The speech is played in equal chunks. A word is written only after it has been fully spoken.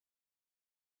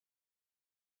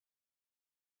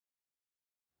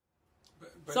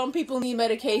Some people need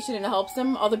medication and it helps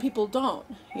them. Other people don't.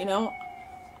 You know,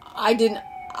 I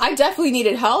definitely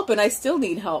needed help, and I still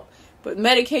need help. But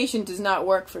medication does not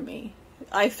work for me.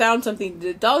 I found something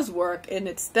that does work, and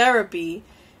it's therapy.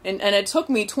 And it took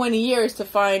me 20 years to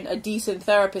find a decent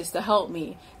therapist to help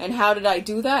me. And how did I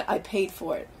do that? I paid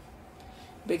for it.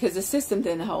 Because the system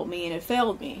didn't help me, and it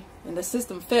failed me. And the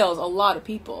system fails a lot of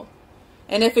people.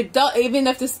 And if it does, even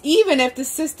if the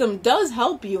system does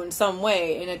help you in some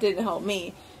way, and it didn't help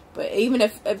me, but even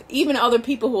if even other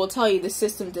people who will tell you the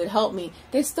system did help me,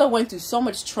 they still went through so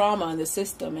much trauma in the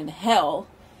system and hell,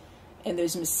 and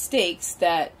there's mistakes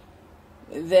that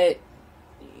they're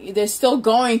still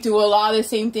going through a lot of the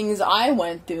same things I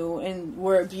went through and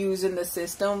were abused in the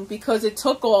system, because it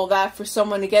took all that for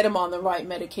someone to get them on the right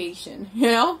medication, you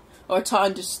know, or to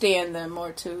understand them,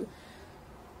 or to,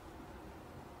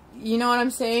 you know what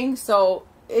I'm saying? So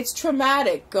it's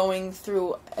traumatic going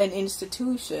through an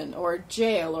institution or a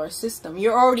jail or a system.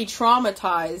 You're already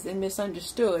traumatized and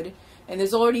misunderstood, and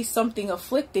there's already something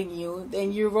afflicting you,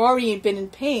 and you've already been in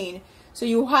pain. So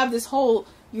you have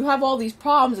all these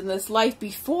problems in this life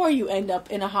before you end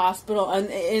up in a hospital,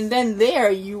 and then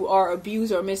there you are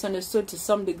abused or misunderstood to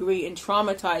some degree and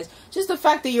traumatized. Just the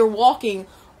fact that you're walking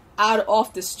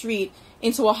off the street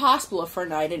into a hospital for a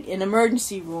night, an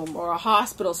emergency room, or a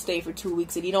hospital stay for 2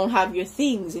 weeks, and you don't have your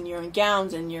things, and you're in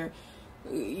gowns, and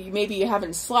maybe you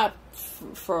haven't slept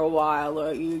for a while,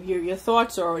 or your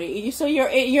thoughts are already, so you're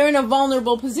in a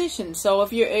vulnerable position. So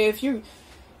if you're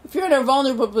in a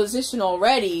vulnerable position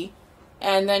already,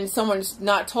 and then someone's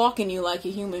not talking to you like a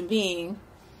human being,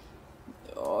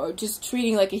 or just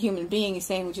treating like a human being,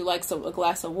 saying, would you like a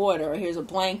glass of water, or here's a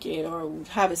blanket, or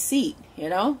have a seat, you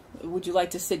know, would you like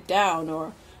to sit down,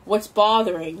 or what's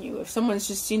bothering you? If someone's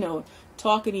just, you know,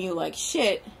 talking to you like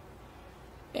shit,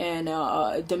 and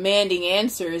demanding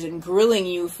answers and grilling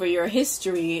you for your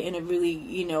history in a really,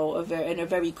 you know, in a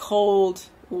very cold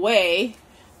way,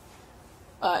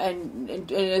 and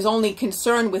is only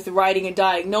concerned with writing a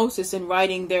diagnosis and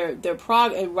writing their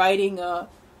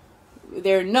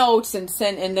notes and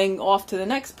then off to the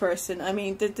next person. I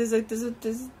mean, the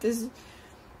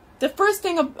first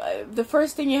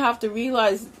thing you have to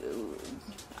realize,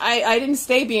 I didn't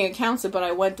stay being a counselor, but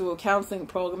I went through a counseling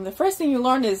program. The first thing you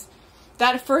learn is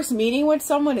that first meeting with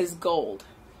someone is gold.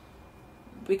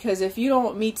 Because if you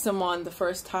don't meet someone the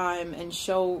first time and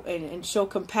show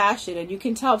compassion, and you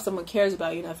can tell if someone cares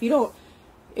about you. Now,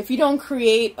 if you don't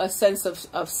create a sense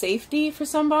of safety for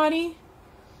somebody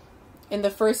in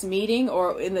the first meeting,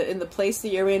 or in the place that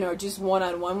you're in, or just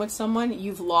one-on-one with someone,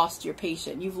 you've lost your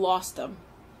patient. You've lost them.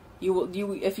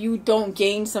 If you don't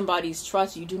gain somebody's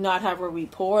trust, you do not have a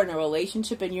rapport and a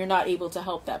relationship, and you're not able to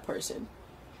help that person.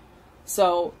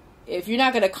 So if you're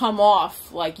not going to come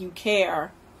off like you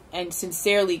care, and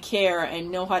sincerely care,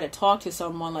 and know how to talk to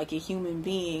someone like a human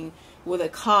being with a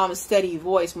calm, steady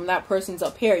voice, when that person's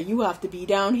up here, you have to be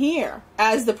down here.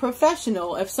 As the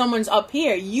professional, if someone's up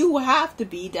here, you have to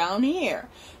be down here.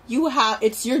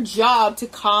 It's your job to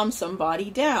calm somebody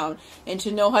down, and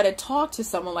to know how to talk to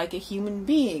someone like a human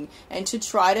being, and to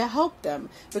try to help them.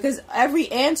 Because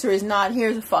every answer is not,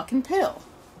 here's a fucking pill,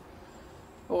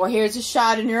 or here's a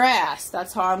shot in your ass,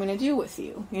 that's how I'm going to deal with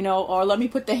you, you know, or let me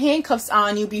put the handcuffs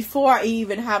on you before I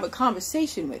even have a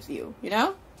conversation with you, you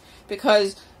know,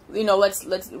 because, you know,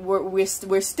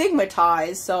 we're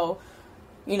stigmatized, so,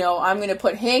 you know, I'm going to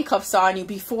put handcuffs on you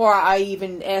before I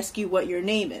even ask you what your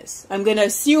name is. I'm going to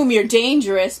assume you're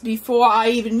dangerous before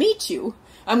I even meet you.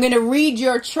 I'm going to read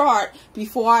your chart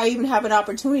before I even have an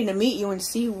opportunity to meet you and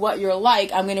see what you're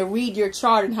like. I'm going to read your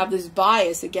chart and have this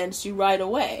bias against you right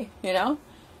away, you know?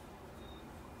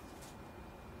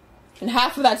 And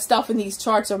half of that stuff in these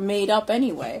charts are made up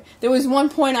anyway. There was one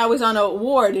point I was on a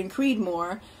ward in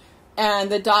Creedmoor,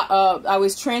 and I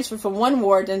was transferred from one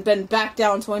ward and then back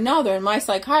down to another, and my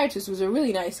psychiatrist was a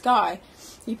really nice guy.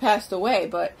 He passed away,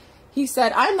 but he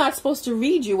said, I'm not supposed to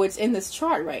read you what's in this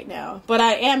chart right now, but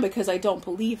I am, because I don't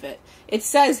believe it. It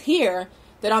says here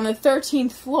that on the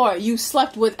 13th floor, you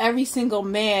slept with every single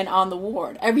man on the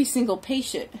ward, every single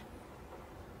patient.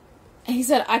 And he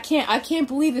said, I can't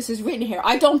believe this is written here.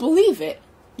 I don't believe it.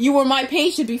 You were my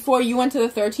patient before you went to the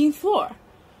 13th floor.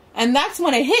 And that's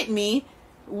when it hit me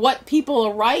what people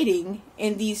are writing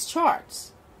in these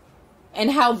charts.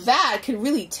 And how that could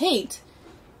really taint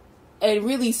and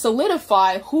really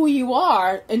solidify who you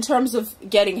are in terms of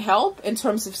getting help, in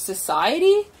terms of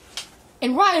society.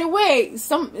 And right away,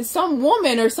 some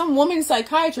woman or some woman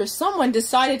psychiatrist, someone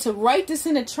decided to write this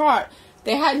in a chart.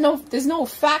 There's no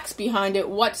facts behind it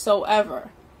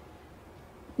whatsoever.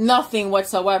 Nothing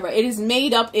whatsoever. It is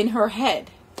made up in her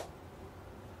head.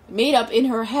 made up in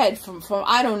her head from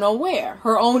I don't know where.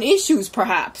 Her own issues,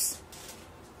 perhaps.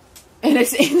 And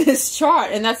it's in this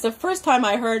chart. And that's the first time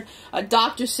I heard a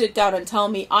doctor sit down and tell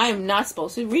me I am not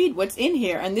supposed to read what's in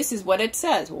here. And this is what it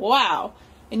says. Wow.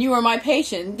 And you are my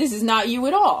patient. This is not you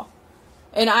at all.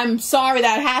 And I'm sorry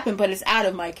that happened, but it's out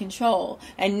of my control.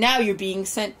 And now you're being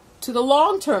sent to the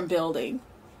long-term building.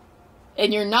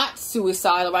 And you're not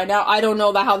suicidal right now. I don't know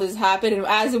about how this happened. And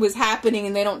as it was happening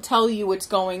and they don't tell you what's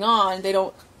going on, they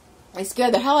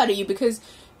scare the hell out of you because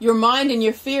your mind and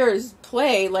your fears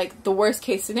play like the worst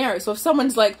case scenario. So if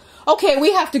someone's like, okay,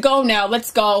 we have to go now.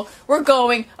 Let's go. We're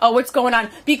going. Oh, what's going on?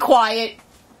 Be quiet.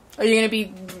 Or you're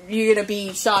gonna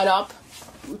be shot up.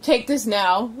 Take this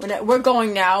now. We're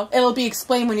going now. It'll be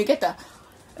explained when you get there.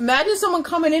 Imagine someone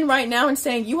coming in right now and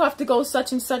saying, you have to go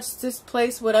such and such this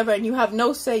place, whatever, and you have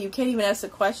no say. You can't even ask a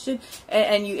question,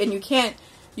 and you can't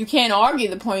argue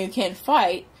the point. You can't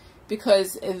fight,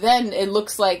 because then it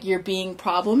looks like you're being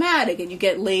problematic, and you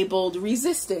get labeled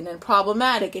resistant and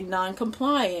problematic and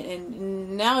non-compliant,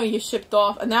 and now you're shipped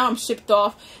off. And now I'm shipped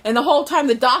off, and the whole time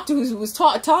the doctor who was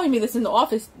telling me this in the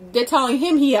office, they're telling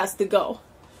him he has to go.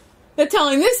 They're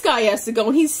telling this guy he has to go,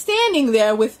 and he's standing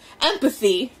there with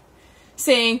empathy,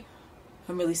 saying,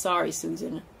 I'm really sorry,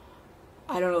 Susan.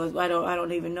 I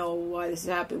don't even know why this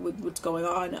happened, what's going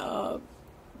on.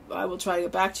 I will try to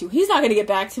get back to you. He's not going to get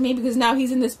back to me because now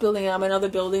he's in this building and I'm in another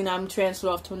building and I'm transferred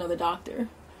off to another doctor.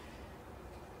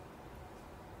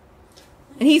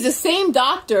 And he's the same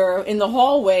doctor in the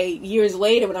hallway years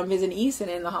later when I'm visiting Easton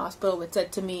in the hospital that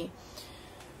said to me,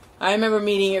 I remember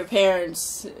meeting your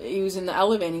parents. He was in the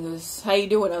elevator and he goes, how you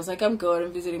doing? I was like, I'm good.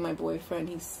 I'm visiting my boyfriend.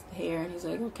 He's here. And he's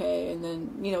like, okay. And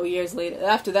then, years later,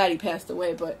 after that he passed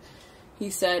away. But he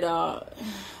said,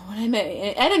 when I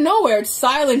met, out of nowhere, it's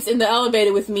silence in the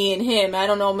elevator with me and him. I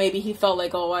don't know, maybe he felt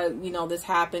like, this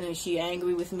happened. And she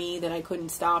angry with me that I couldn't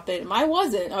stop it. And I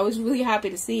wasn't. I was really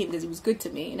happy to see him because he was good to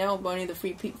me. One of the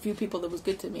few people that was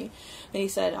good to me. And he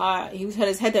said, he had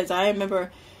his head down. I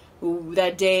remember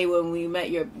that day when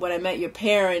I met your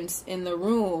parents in the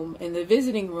room, in the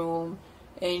visiting room,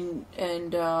 and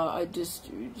I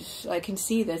can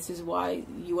see this is why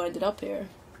you ended up here.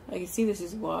 I can see this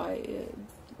is why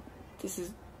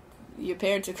your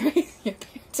parents are crazy. Your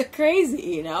parents are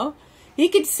crazy, He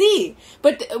could see.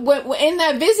 But in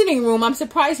that visiting room, I'm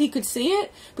surprised he could see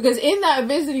it, because in that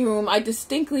visiting room, I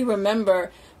distinctly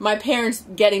remember my parents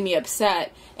getting me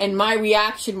upset, and my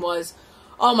reaction was,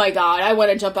 oh my God, I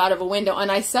want to jump out of a window.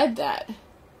 And I said that.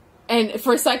 And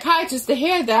for a psychiatrist to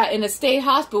hear that in a state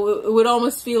hospital, it would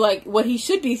almost feel like what he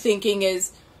should be thinking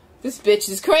is, this bitch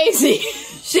is crazy.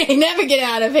 She ain't never get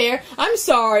out of here. I'm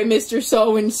sorry, Mr.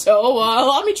 So-and-so.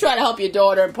 Let me try to help your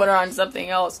daughter and put her on something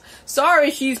else.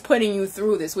 Sorry she's putting you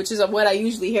through this, which is what I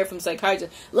usually hear from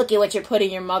psychiatrists. Look at what you're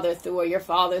putting your mother through, or your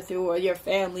father through, or your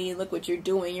family. Look what you're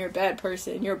doing. You're a bad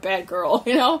person. You're a bad girl,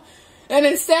 And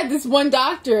instead, this one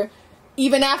doctor,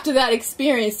 even after that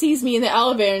experience, sees me in the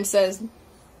elevator and says,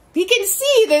 he can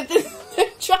see that they're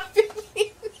driving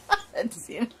me nuts.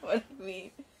 You know what I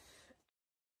mean?